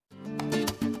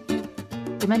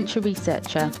dementia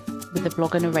researcher with the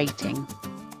blog and a rating.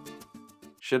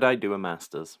 Should I do a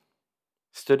master's?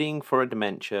 Studying for a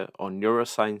dementia or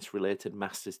neuroscience-related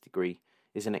master's degree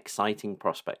is an exciting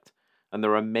prospect, and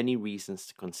there are many reasons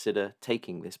to consider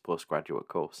taking this postgraduate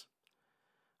course.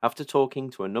 After talking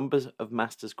to a number of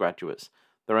master's graduates,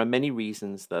 there are many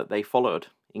reasons that they followed,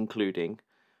 including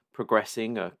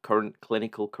progressing a current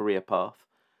clinical career path,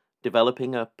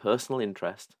 developing a personal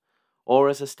interest, or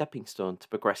as a stepping stone to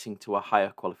progressing to a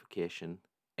higher qualification,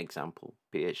 example,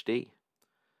 PhD.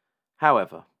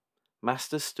 However,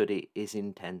 master's study is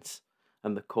intense,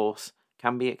 and the course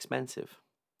can be expensive.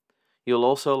 You'll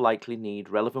also likely need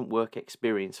relevant work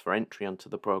experience for entry onto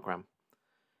the program.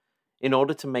 In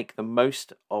order to make the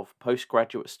most of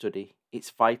postgraduate study,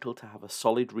 it's vital to have a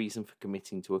solid reason for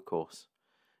committing to a course.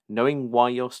 Knowing why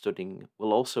you're studying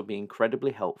will also be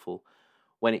incredibly helpful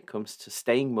when it comes to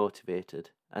staying motivated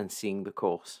and seeing the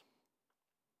course.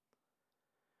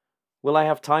 Will I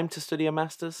have time to study a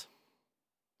master's?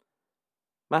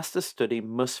 Master's study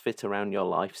must fit around your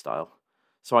lifestyle,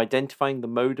 so identifying the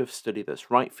mode of study that's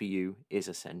right for you is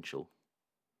essential.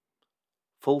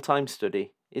 Full-time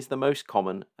study is the most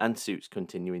common and suits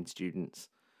continuing students.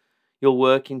 You'll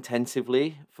work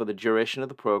intensively for the duration of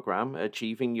the program,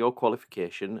 achieving your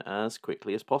qualification as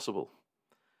quickly as possible.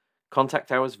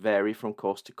 Contact hours vary from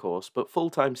course to course, but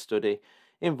full-time study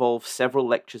involves several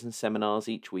lectures and seminars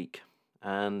each week,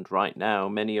 and right now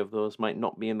many of those might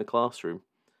not be in the classroom.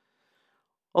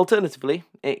 Alternatively,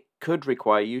 it could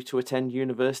require you to attend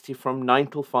university from 9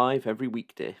 till 5 every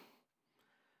weekday.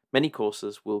 Many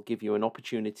courses will give you an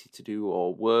opportunity to do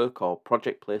work or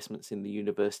project placements in the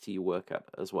university you work at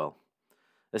as well,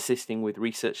 assisting with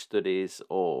research studies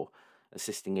or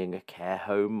assisting in a care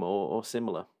home or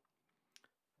similar.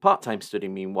 Part-time study,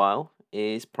 meanwhile,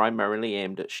 is primarily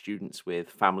aimed at students with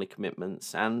family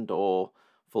commitments and/or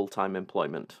full-time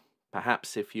employment,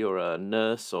 perhaps if you're a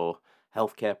nurse or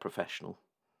healthcare professional.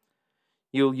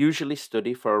 You'll usually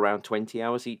study for around 20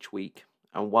 hours each week,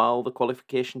 and while the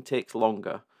qualification takes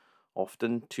longer,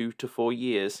 often 2 to 4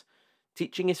 years,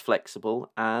 teaching is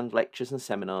flexible and lectures and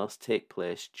seminars take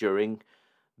place during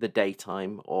the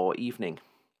daytime or evening.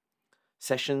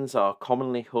 Sessions are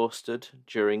commonly hosted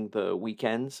during the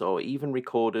weekends or even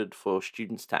recorded for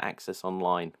students to access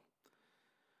online.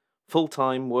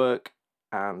 Full-time work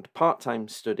and part-time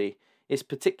study is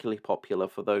particularly popular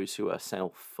for those who are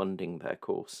self-funding their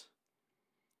course.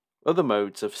 Other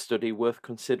modes of study worth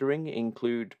considering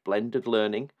include blended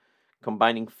learning,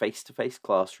 combining face-to-face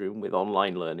classroom with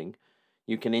online learning.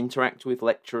 You can interact with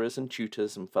lecturers and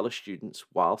tutors and fellow students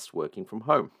whilst working from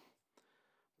home.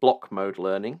 Block mode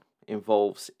learning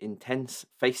involves intense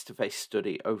face-to-face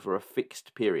study over a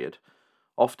fixed period,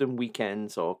 often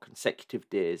weekends or consecutive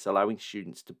days, allowing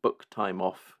students to book time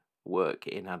off work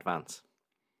in advance.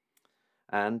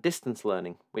 And distance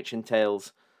learning, which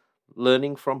entails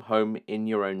learning from home in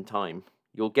your own time.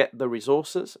 You'll get the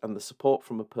resources and the support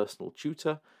from a personal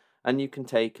tutor, and you can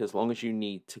take as long as you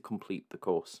need to complete the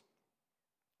course.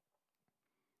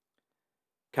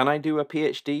 Can I do a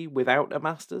PhD without a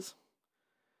master's?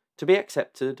 To be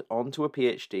accepted onto a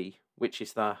PhD, which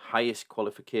is the highest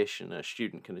qualification a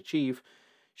student can achieve,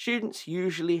 students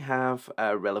usually have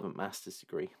a relevant master's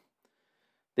degree.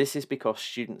 This is because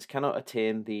students cannot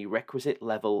attain the requisite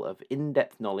level of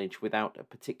in-depth knowledge without a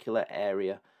particular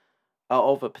area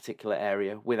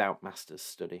without master's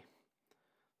study.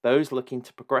 Those looking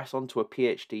to progress onto a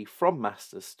PhD from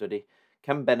master's study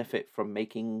can benefit from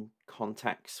making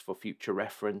contacts for future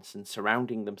reference and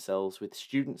surrounding themselves with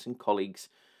students and colleagues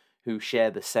who share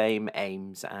the same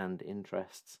aims and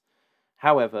interests.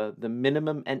 However, the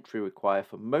minimum entry required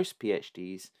for most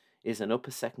PhDs is an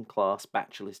upper second class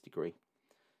bachelor's degree.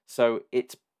 So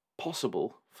it's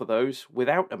possible for those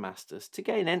without a master's to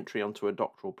gain entry onto a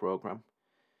doctoral program.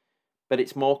 But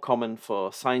it's more common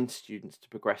for science students to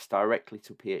progress directly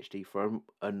to PhD for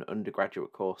an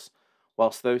undergraduate course,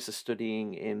 whilst those are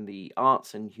studying in the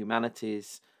arts and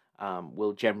humanities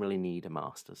will generally need a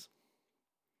master's.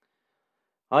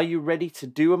 Are you ready to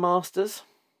do a master's?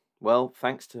 Well,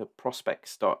 thanks to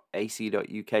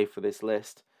prospects.ac.uk for this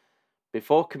list.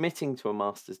 Before committing to a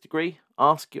master's degree,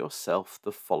 ask yourself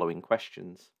the following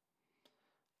questions.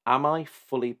 Am I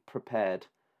fully prepared?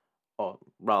 Or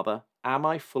rather, am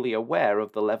I fully aware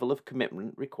of the level of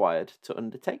commitment required to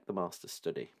undertake the master's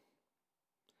study?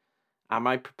 Am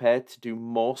I prepared to do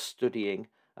more studying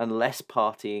and less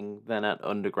partying than at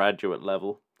undergraduate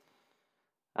level?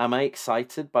 Am I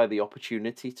excited by the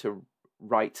opportunity to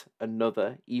write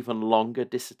another, even longer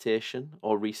dissertation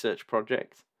or research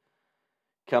project?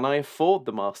 Can I afford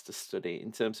the master's study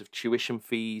in terms of tuition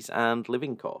fees and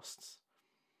living costs?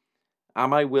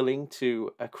 Am I willing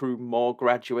to accrue more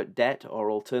graduate debt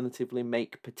or alternatively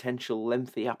make potential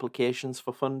lengthy applications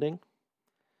for funding?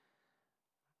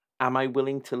 Am I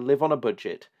willing to live on a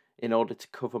budget in order to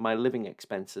cover my living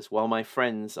expenses while my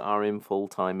friends are in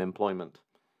full-time employment?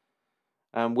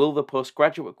 And will the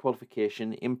postgraduate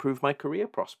qualification improve my career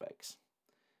prospects?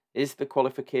 Is the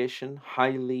qualification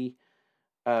highly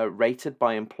rated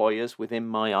by employers within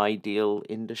my ideal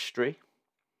industry?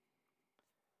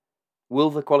 Will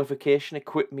the qualification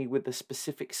equip me with the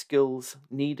specific skills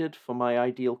needed for my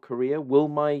ideal career? Will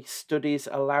my studies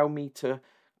allow me to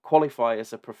qualify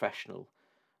as a professional?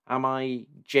 Am I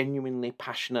genuinely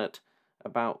passionate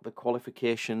about the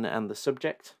qualification and the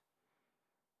subject?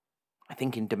 I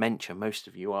think in dementia, most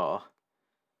of you are.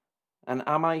 And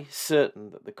am I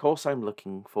certain that the course I'm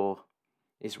looking for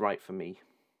is right for me?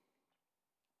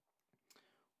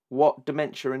 What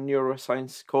dementia and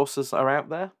neuroscience courses are out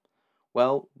there?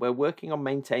 Well, we're working on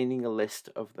maintaining a list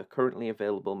of the currently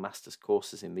available master's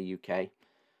courses in the UK,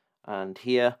 and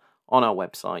here on our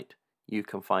website you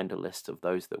can find a list of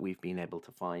those that we've been able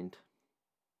to find.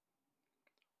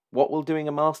 What will doing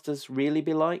a master's really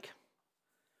be like?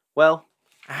 Well,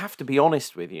 I have to be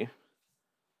honest with you.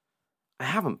 I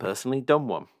haven't personally done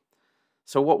one.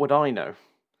 So what would I know?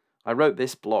 I wrote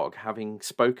this blog having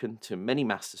spoken to many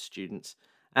master's students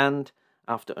and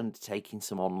after undertaking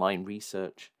some online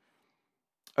research.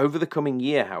 Over the coming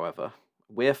year, however,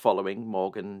 we're following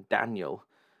Morgan Daniel,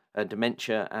 a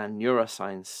dementia and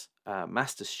neuroscience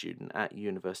master's student at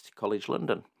University College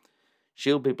London.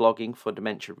 She'll be blogging for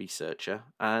Dementia Researcher,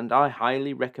 and I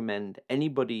highly recommend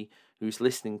anybody who's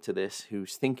listening to this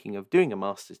who's thinking of doing a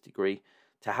master's degree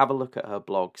to have a look at her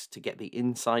blogs to get the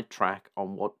inside track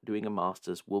on what doing a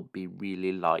master's will be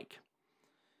really like.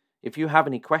 If you have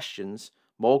any questions,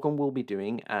 Morgan will be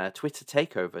doing a Twitter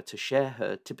takeover to share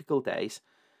her typical days,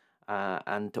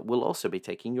 and we'll also be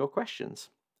taking your questions.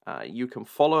 You can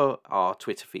follow our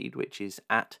Twitter feed, which is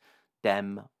at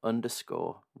dem_researcher,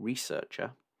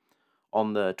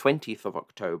 on the 20th of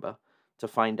October to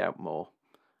find out more,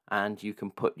 and you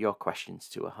can put your questions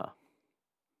to her.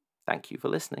 Thank you for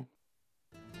listening.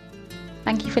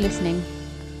 Thank you for listening.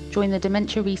 Join the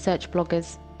Dementia Research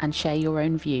bloggers and share your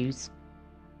own views.